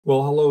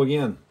Well, hello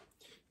again.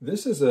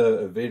 This is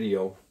a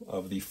video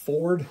of the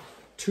Ford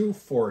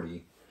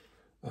 240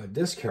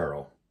 disc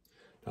harrow.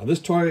 Now this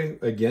toy,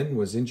 again,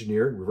 was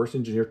reverse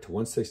engineered to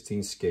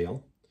 1/16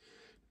 scale.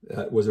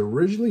 It was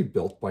originally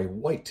built by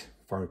White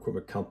Farm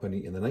Equipment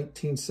Company in the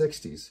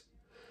 1960s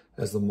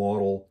as the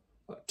model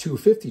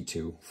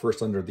 252,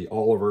 first under the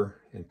Oliver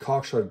and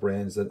Cockshot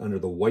brands, then under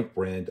the White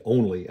brand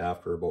only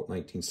after about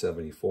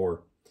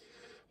 1974.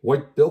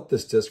 White built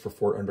this disc for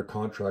Ford under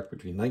contract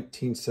between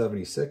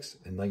 1976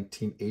 and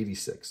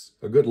 1986,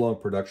 a good long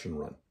production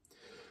run.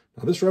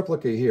 Now this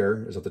replica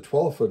here is of the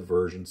 12-foot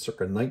version,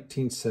 circa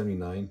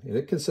 1979, and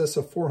it consists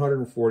of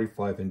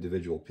 445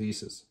 individual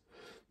pieces.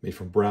 Made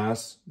from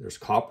brass, there's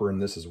copper in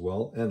this as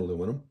well, and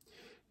aluminum,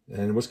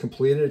 and it was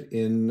completed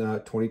in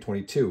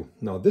 2022.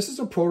 Now this is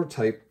a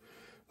prototype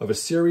of a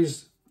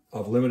series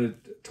of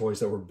limited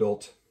toys that were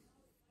built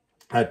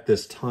at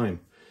this time.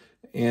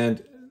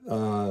 And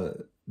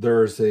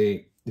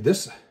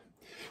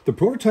the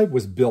prototype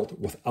was built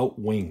without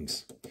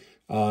wings.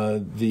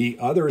 The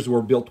others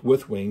were built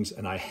with wings,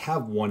 and I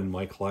have one in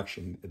my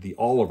collection, the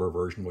Oliver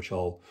version, which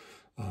I'll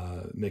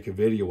make a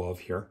video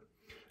of here.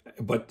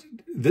 But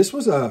this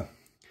was an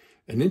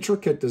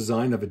intricate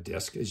design of a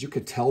disc, as you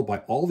could tell by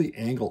all the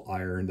angle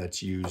iron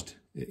that's used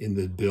in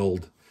the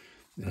build.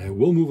 And I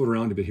will move it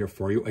around a bit here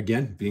for you.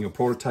 Again, being a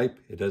prototype,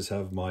 it does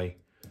have my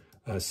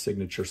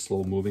signature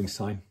slow moving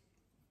sign.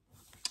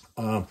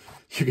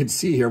 You can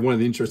see here, one of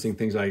the interesting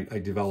things I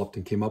developed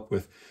and came up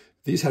with,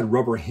 these had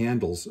rubber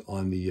handles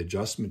on the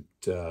adjustment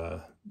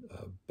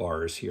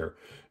bars here.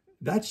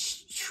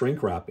 That's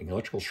shrink wrapping,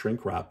 electrical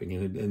shrink wrapping,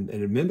 and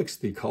it mimics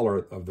the color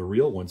of the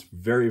real ones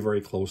very, very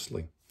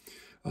closely.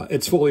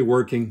 It's fully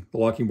working. The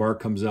locking bar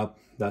comes up,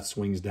 that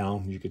swings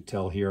down, you could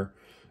tell here,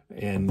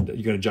 and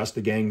you can adjust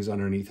the gangs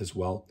underneath as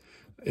well.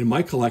 In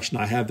my collection,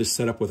 I have this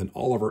set up with an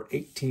Oliver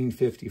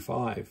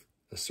 1855,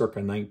 a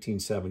circa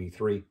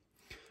 1973.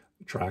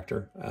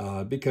 Tractor,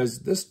 because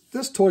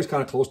this toy is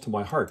kind of close to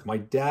my heart. My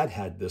dad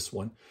had this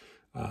one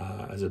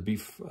as a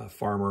beef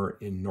farmer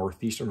in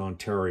northeastern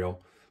Ontario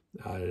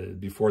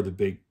before the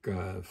big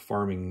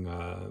farming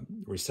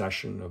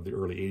recession of the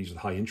early 80s with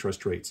high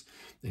interest rates,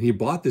 and he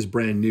bought this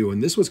brand new,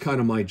 and this was kind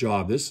of my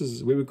job.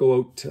 We would go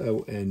out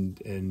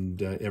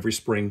and every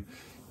spring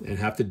and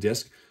have to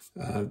disc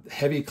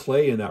heavy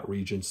clay in that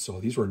region, so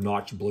these were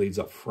notch blades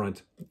up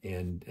front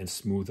and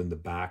smooth in the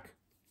back.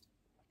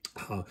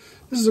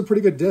 This is a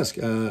pretty good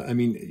disc. I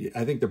mean,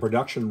 I think the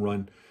production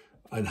run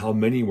and how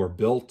many were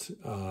built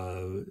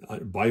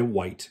by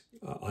White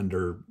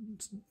under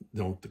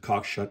the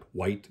Cockshot,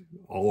 White,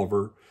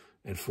 Oliver,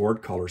 and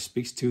Ford color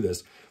speaks to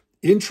this.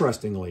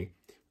 Interestingly,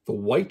 the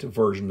White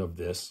version of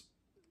this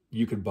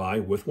you could buy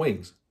with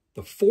wings.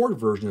 The Ford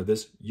version of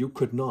this you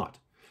could not.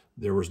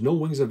 There was no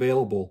wings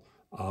available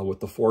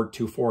with the Ford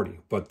 240,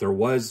 but there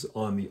was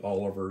on the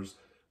Olivers,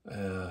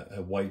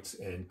 Whites,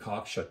 and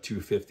Cockshot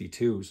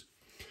 252s.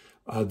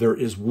 There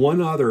is one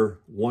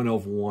other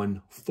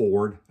one-of-one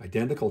Ford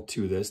identical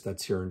to this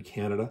that's here in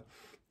Canada,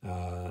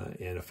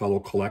 and a fellow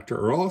collector,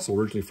 or also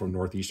originally from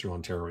northeastern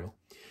Ontario.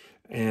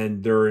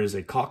 And there is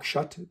a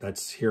Cockshot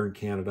that's here in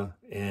Canada,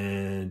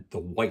 and the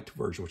White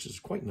version, which is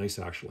quite nice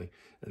actually.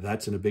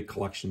 That's in a big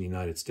collection in the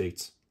United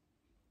States.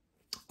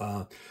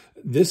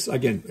 This,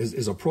 again,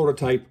 is a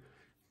prototype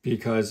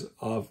because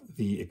of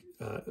the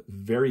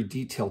very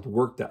detailed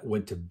work that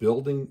went to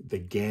building the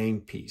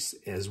gang piece,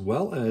 as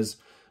well as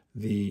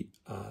the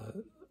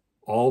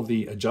all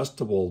the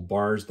adjustable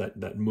bars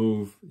that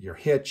move your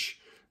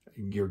hitch,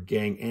 your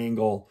gang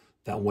angle,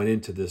 that went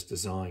into this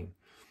design.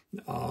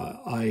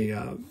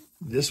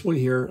 This one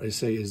here, I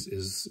say,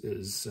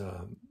 is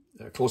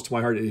close to my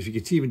heart. If you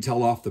can even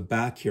tell off the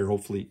back here,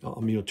 hopefully,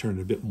 I'm going to turn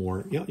it a bit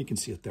more. Yeah, you can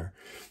see it there.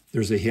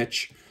 There's a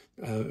hitch.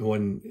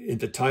 When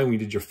at the time we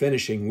did your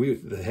finishing,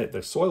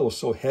 the soil was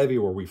so heavy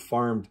where we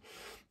farmed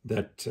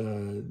that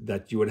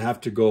that you would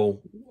have to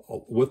go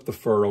with the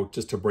furrow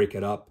just to break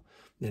it up,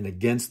 and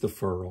against the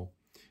furrow.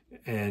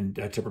 And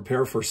to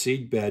prepare for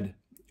seed bed,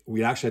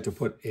 we actually had to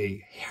put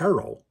a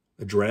harrow,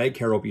 a drag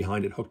harrow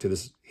behind it, hooked to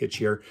this hitch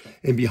here,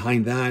 and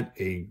behind that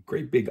a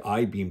great big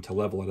I-beam to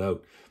level it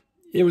out.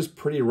 It was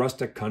pretty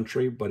rustic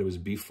country, but it was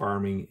beef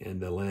farming, and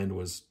the land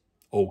was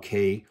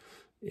okay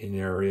in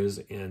areas.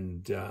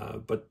 And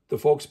but the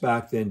folks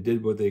back then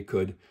did what they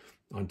could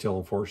until,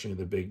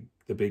 unfortunately,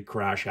 the big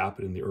crash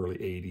happened in the early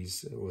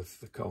 80s with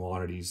the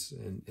commodities,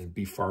 and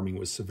beef farming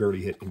was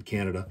severely hit in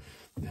Canada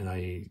and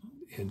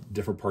in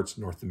different parts of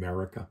North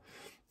America.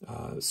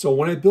 So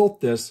when I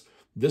built this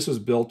was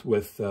built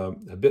with a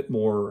bit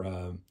more,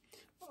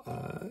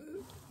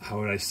 how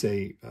would I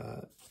say,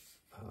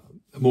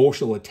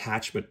 emotional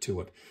attachment to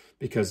it,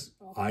 because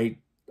I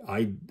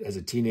as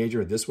a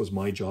teenager, this was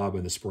my job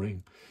in the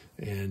spring,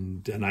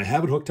 and I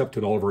have it hooked up to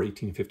an Oliver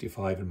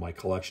 1855 in my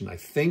collection. I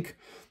think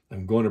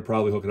I'm going to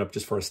probably hook it up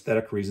just for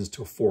aesthetic reasons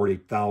to a Ford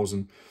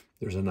 8000.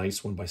 There's a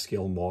nice one by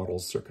Scale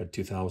Models, circa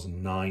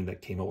 2009,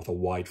 that came out with a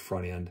wide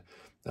front end.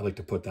 I like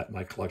to put that in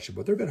my collection,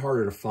 but they're a bit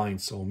harder to find,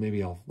 so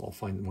maybe I'll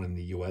find one in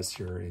the US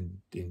here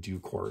in due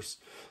course.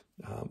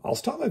 I'll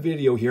stop my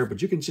video here,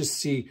 but you can just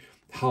see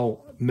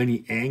how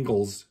many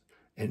angles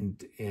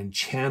and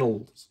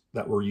channels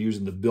that were used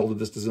in the build of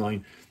this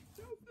design.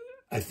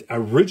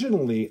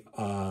 Originally,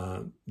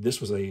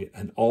 this was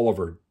an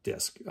Oliver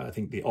disc. I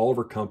think the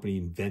Oliver company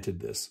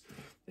invented this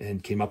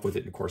and came up with it.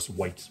 And of course,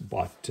 White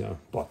bought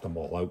them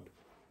all out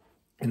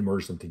and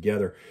merged them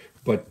together.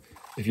 But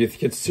if you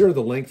consider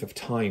the length of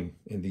time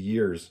and the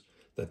years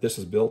that this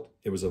was built,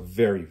 it was a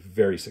very,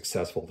 very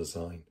successful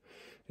design.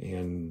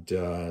 And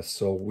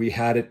so we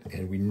had it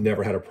and we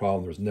never had a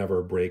problem. There was never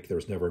a break. There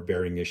was never a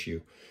bearing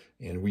issue.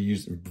 And we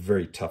used it in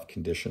very tough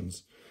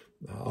conditions.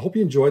 I hope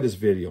you enjoyed this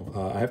video.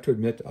 I have to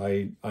admit,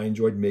 I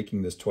enjoyed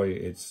making this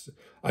toy.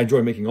 I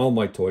enjoy making all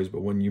my toys,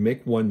 but when you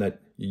make one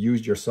that you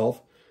used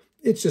yourself,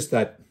 it's just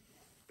that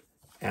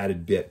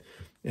added bit.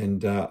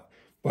 And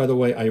by the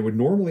way, I would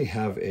normally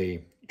have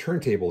a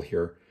turntable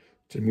here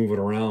to move it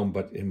around,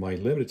 but in my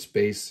limited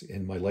space,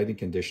 in my lighting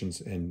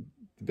conditions, and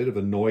a bit of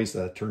the noise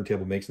that a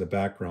turntable makes in the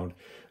background,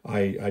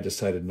 I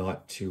decided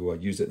not to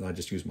use it, and I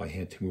just used my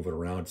hand to move it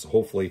around. So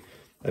hopefully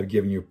I've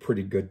given you a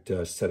pretty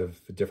good set of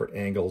different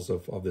angles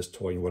of this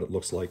toy and what it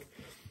looks like.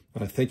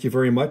 Thank you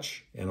very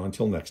much, and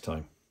until next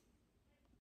time.